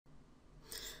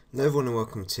Hello everyone and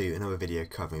welcome to another video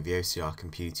covering the OCR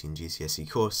Computing GCSE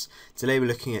course. Today we're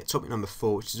looking at topic number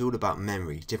 4, which is all about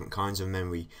memory, different kinds of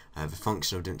memory, the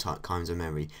function of different kinds of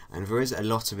memory, and there is a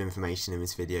lot of information in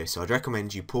this video, so I'd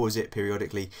recommend you pause it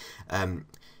periodically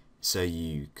so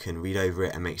you can read over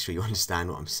it and make sure you understand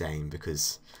what I'm saying,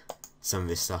 because some of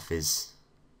this stuff is,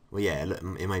 well, yeah,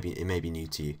 it may be new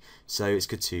to you, so it's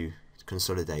good to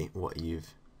consolidate what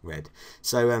you've read.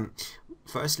 So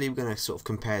firstly, we're going to sort of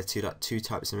compare two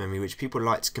types of memory, which people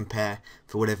like to compare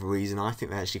for whatever reason. I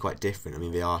think they're actually quite different. I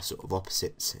mean, they are sort of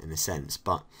opposites in a sense,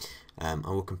 but I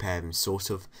will compare them sort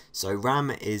of. So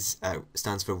RAM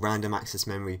stands for random access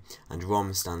memory, and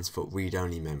ROM stands for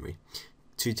read-only memory.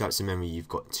 Two types of memory you've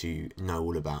got to know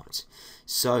all about.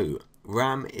 So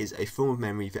RAM is a form of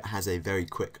memory that has a very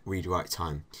quick read-write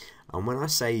time, and when I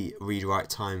say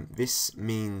read-write time, this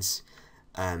means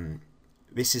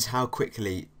this is how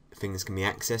quickly things can be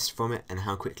accessed from it and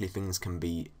how quickly things can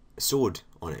be stored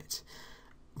on it.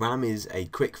 RAM is a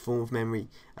quick form of memory.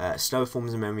 Slower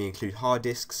forms of memory include hard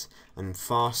disks, and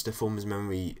faster forms of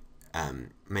memory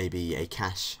may be a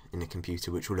cache in a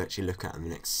computer, which we'll actually look at in the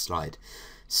next slide.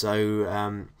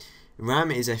 So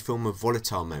RAM is a form of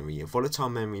volatile memory. A volatile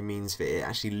memory means that it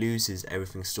actually loses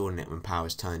everything stored in it when power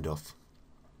is turned off.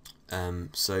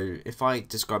 So if I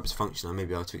describe its function, I may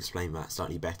be able to explain that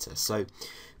slightly better. So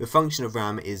the function of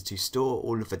RAM is to store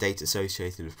all of the data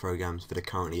associated with programs that are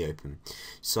currently open.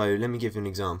 So let me give you an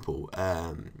example.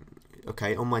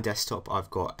 Okay, on my desktop I've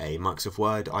got a Microsoft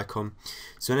Word icon.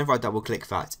 So whenever I double click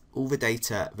that, all the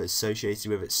data that's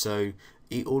associated with it, so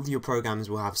all of your programs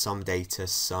will have some data,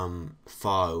 some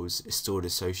files stored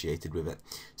associated with it.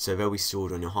 So they'll be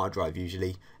stored on your hard drive,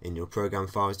 usually in your program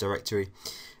files directory,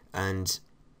 and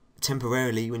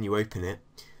temporarily when you open it,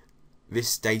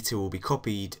 this data will be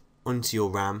copied onto your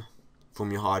RAM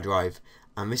from your hard drive,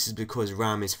 and this is because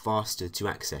RAM is faster to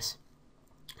access.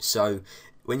 So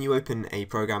when you open a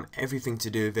program, everything to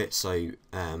do with it, so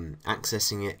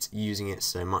accessing it, using it,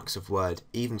 so Microsoft Word,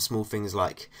 even small things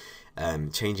like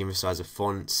changing the size of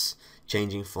fonts,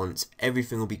 changing fonts,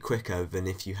 everything will be quicker than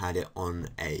if you had it on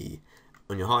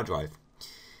your hard drive.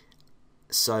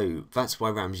 So that's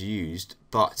why RAM's used,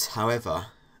 but however,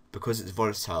 because it's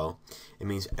volatile, it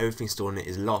means everything stored in it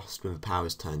is lost when the power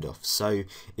is turned off. So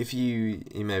if you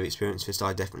may have experienced this,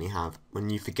 I definitely have, when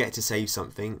you forget to save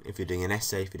something, if you're doing an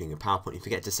essay, if you're doing a PowerPoint, you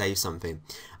forget to save something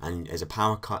and there's a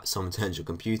power cut, someone turns your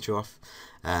computer off,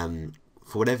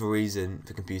 for whatever reason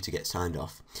the computer gets turned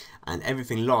off and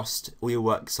everything lost, all your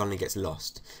work suddenly gets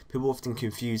lost. People often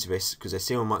confuse this because they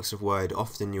see on Microsoft Word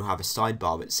often you'll have a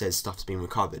sidebar that says stuff's been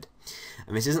recovered,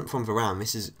 and this isn't from the RAM,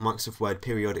 this is Microsoft Word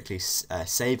periodically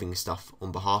saving stuff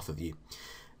on behalf of you.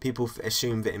 People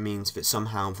assume that it means that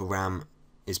somehow the RAM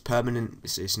is permanent.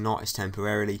 It's not, it's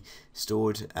temporarily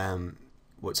stored.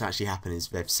 What's actually happened is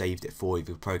they've saved it for you,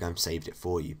 the program saved it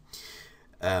for you.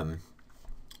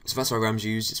 So that's why RAM's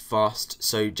used, it's fast.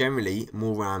 So generally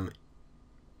more RAM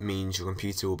means your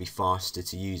computer will be faster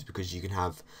to use because you can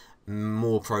have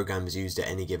more programs used at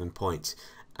any given point.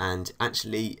 And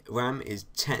actually RAM is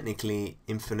technically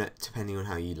infinite depending on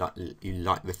how you like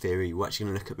the theory. We're actually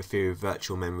going to look at the theory of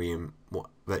virtual memory and what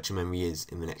virtual memory is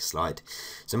in the next slide.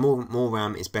 So more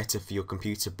RAM is better for your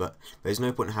computer, but there's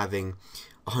no point in having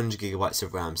 100 gigabytes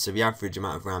of RAM. So the average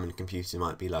amount of RAM in a computer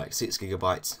might be like 6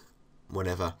 gigabytes,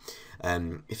 whatever.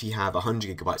 If you have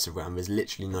 100 gigabytes of RAM, there's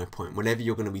literally no point. Whatever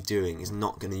you're going to be doing is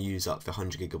not going to use up the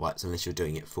 100 gigabytes unless you're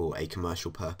doing it for a commercial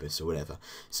purpose or whatever.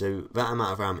 So that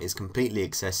amount of RAM is completely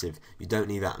excessive. You don't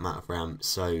need that amount of RAM.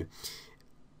 So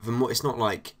the more, it's not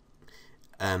like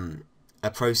a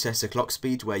processor clock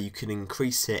speed where you can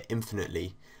increase it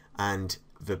infinitely and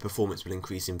the performance will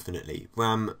increase infinitely.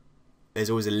 RAM, there's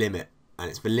always a limit,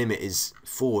 and the limit is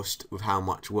forced with how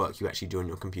much work you actually do on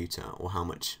your computer or how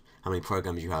many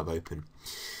programs you have open.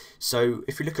 So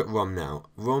if you look at ROM now,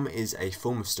 ROM is a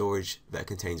form of storage that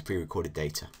contains pre-recorded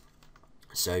data.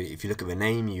 So if you look at the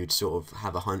name, you'd sort of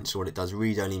have a hunch what it does.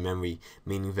 Read-only memory,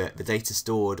 meaning that the data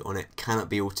stored on it cannot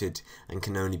be altered and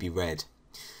can only be read.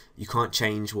 You can't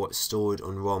change what's stored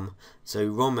on ROM. So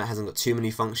ROM hasn't got too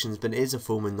many functions, but it is a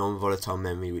form of non-volatile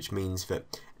memory, which means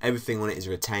that everything on it is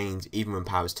retained even when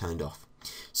power is turned off.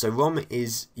 So ROM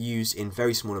is used in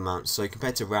very small amounts. So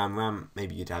compared to RAM,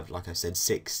 maybe you'd have, like I said,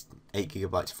 6, 8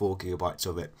 gigabytes, 4 gigabytes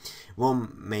of it.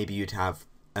 ROM, maybe you'd have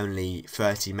only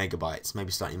 30 megabytes,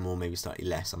 maybe slightly more, maybe slightly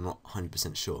less, I'm not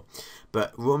 100% sure.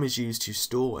 But ROM is used to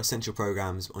store essential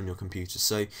programs on your computer.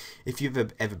 So if you've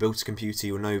ever built a computer,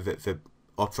 you'll know that the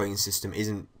operating system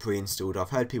isn't pre-installed. I've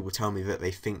heard people tell me that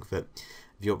they think that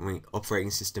the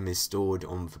operating system is stored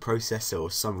on the processor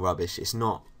or some rubbish. It's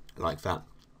not like that.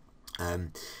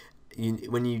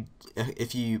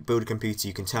 if you build a computer,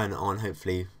 you can turn it on.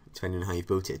 Hopefully, depending on how you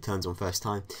built it, it turns on first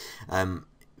time.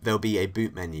 There'll be a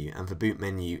boot menu, and the boot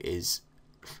menu is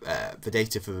the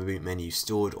data for the boot menu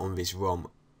stored on this ROM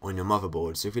on your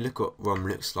motherboard. So if we look at what ROM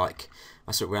looks like,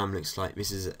 that's what RAM looks like. This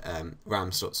is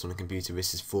RAM slots on a computer.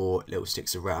 This is 4 little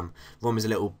sticks of RAM. ROM is a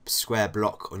little square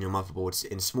block on your motherboard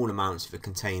in small amounts that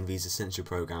contain these essential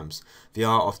programs. They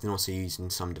are often also used in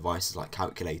some devices like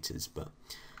calculators, but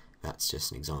that's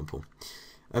just an example.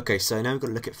 Okay, so now we've got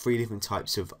to look at 3 different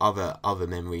types of other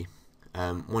memory.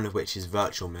 One of which is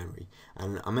virtual memory,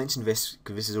 and I mentioned this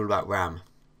because this is all about RAM.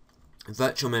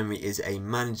 Virtual memory is a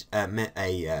memory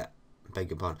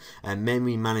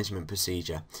management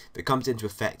procedure that comes into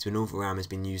effect when all the RAM has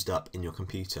been used up in your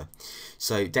computer.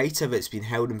 So data that's been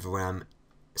held in the RAM,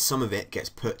 some of it gets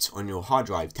put on your hard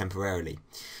drive temporarily,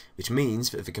 which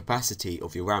means that the capacity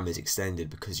of your RAM is extended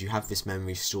because you have this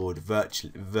memory stored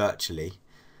virtually.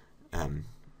 That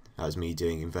was me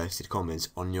doing inverted commas,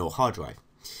 on your hard drive.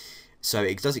 So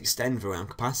it does extend the RAM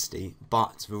capacity,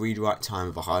 but the read-write time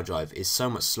of a hard drive is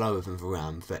so much slower than the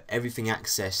RAM that everything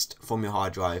accessed from your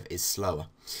hard drive is slower.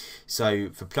 So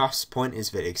the plus point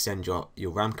is that it extends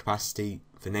your RAM capacity.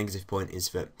 The negative point is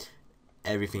that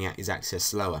everything is accessed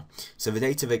slower. So the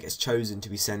data that gets chosen to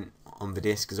be sent on the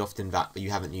disk is often that you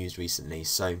haven't used recently.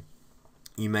 So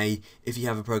you may, if you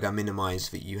have a program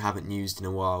minimized that you haven't used in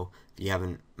a while, that you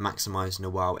haven't maximized in a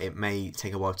while, it may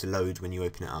take a while to load when you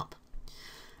open it up.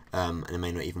 And it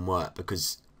may not even work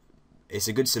because it's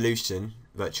a good solution,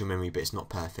 virtual memory, but it's not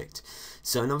perfect.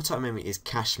 So another type of memory is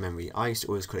cache memory. I used to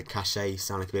always call it cache,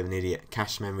 sound like a bit of an idiot.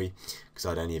 Cache memory, because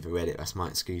I'd only ever read it. That's my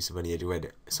excuse. I've only ever read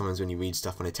it. Sometimes when you read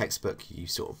stuff on a textbook, you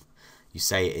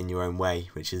say it in your own way,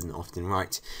 which isn't often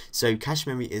right. So cache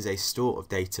memory is a store of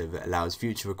data that allows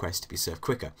future requests to be served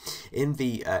quicker. In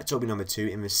the topic number 2,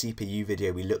 in the CPU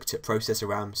video, we looked at processor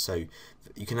RAM. So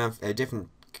you can have different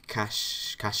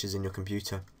caches in your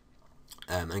computer.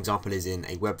 An example is in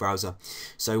a web browser.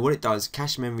 So what it does,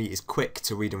 cache memory is quick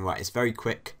to read and write. It's very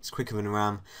quick. It's quicker than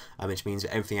RAM, which means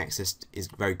that everything accessed is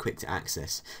very quick to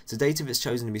access. So data that's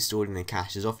chosen to be stored in a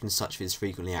cache is often such that it's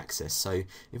frequently accessed. So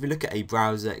if we look at a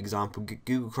browser example,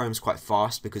 Google Chrome is quite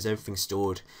fast because everything's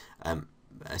stored.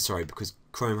 Because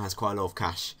Chrome has quite a lot of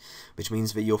cache, which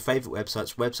means that your favourite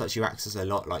websites you access a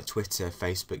lot, like Twitter,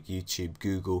 Facebook, YouTube,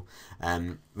 Google,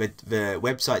 the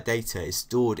website data is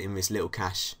stored in this little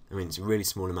cache. I mean, it's a really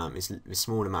small amount. It's a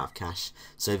small amount of cache,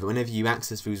 so that whenever you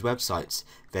access those websites,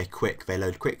 they're quick. They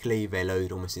load quickly. They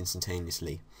load almost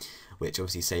instantaneously, which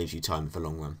obviously saves you time for the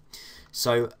long run.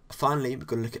 So finally, we're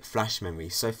going to look at flash memory.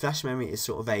 So flash memory is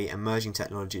sort of a emerging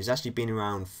technology. It's actually been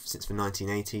around since the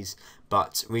 1980s,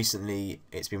 but recently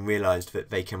it's been realised that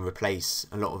they can replace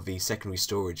a lot of the secondary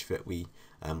storage that we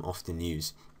often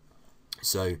use.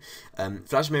 So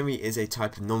flash memory is a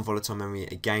type of non-volatile memory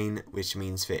again, which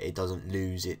means that it doesn't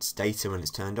lose its data when it's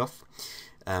turned off.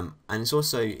 And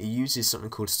it uses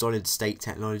something called solid state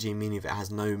technology, meaning that it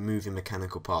has no moving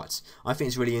mechanical parts. I think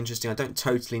it's really interesting. I don't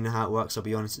totally know how it works, I'll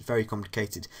be honest, it's very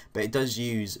complicated, but it does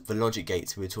use the logic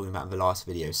gates we were talking about in the last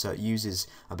video. So it uses,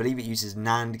 I believe it uses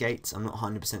NAND gates, I'm not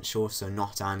 100% sure, so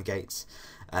not AND gates,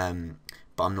 but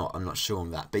I'm not sure on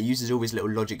that. But it uses all these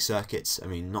little logic circuits. I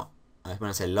mean, not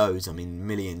when I say loads, I mean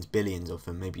millions, billions of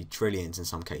them, maybe trillions in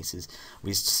some cases,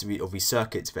 of these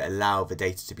circuits that allow the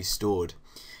data to be stored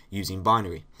using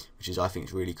binary, which is, I think,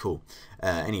 is really cool.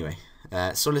 Anyway,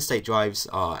 solid state drives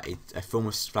are a form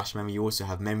of flash memory. You also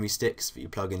have memory sticks that you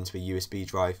plug into a USB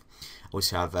drive.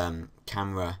 Also have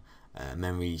camera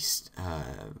memory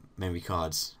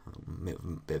cards.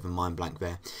 Bit of a mind blank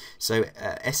there. So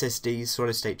SSDs,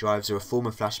 solid state drives, are a form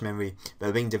of flash memory that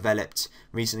are being developed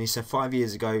recently. So 5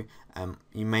 years ago,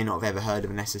 you may not have ever heard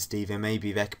of an SSD.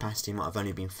 Their capacity might have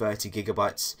only been 30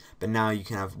 gigabytes, but now you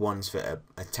can have ones that are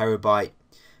a terabyte.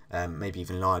 Maybe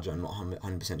even larger, I'm not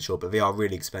 100% sure, but they are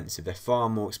really expensive. They're far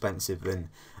more expensive than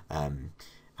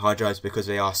hard drives because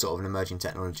they are sort of an emerging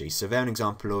technology. So they're an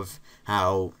example of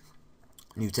how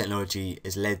new technology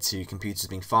has led to computers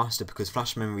being faster, because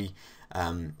flash memory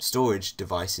storage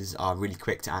devices are really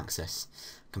quick to access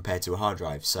compared to a hard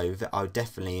drive. So I would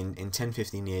definitely, in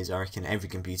 10-15 years, I reckon every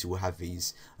computer will have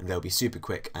these, and they'll be super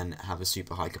quick and have a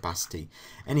super high capacity.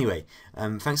 Anyway,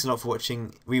 thanks a lot for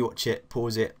watching. Rewatch it,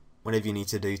 pause it, whatever you need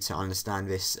to do to understand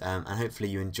this, and hopefully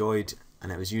you enjoyed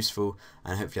and it was useful,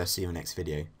 and hopefully I'll see you in the next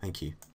video. Thank you.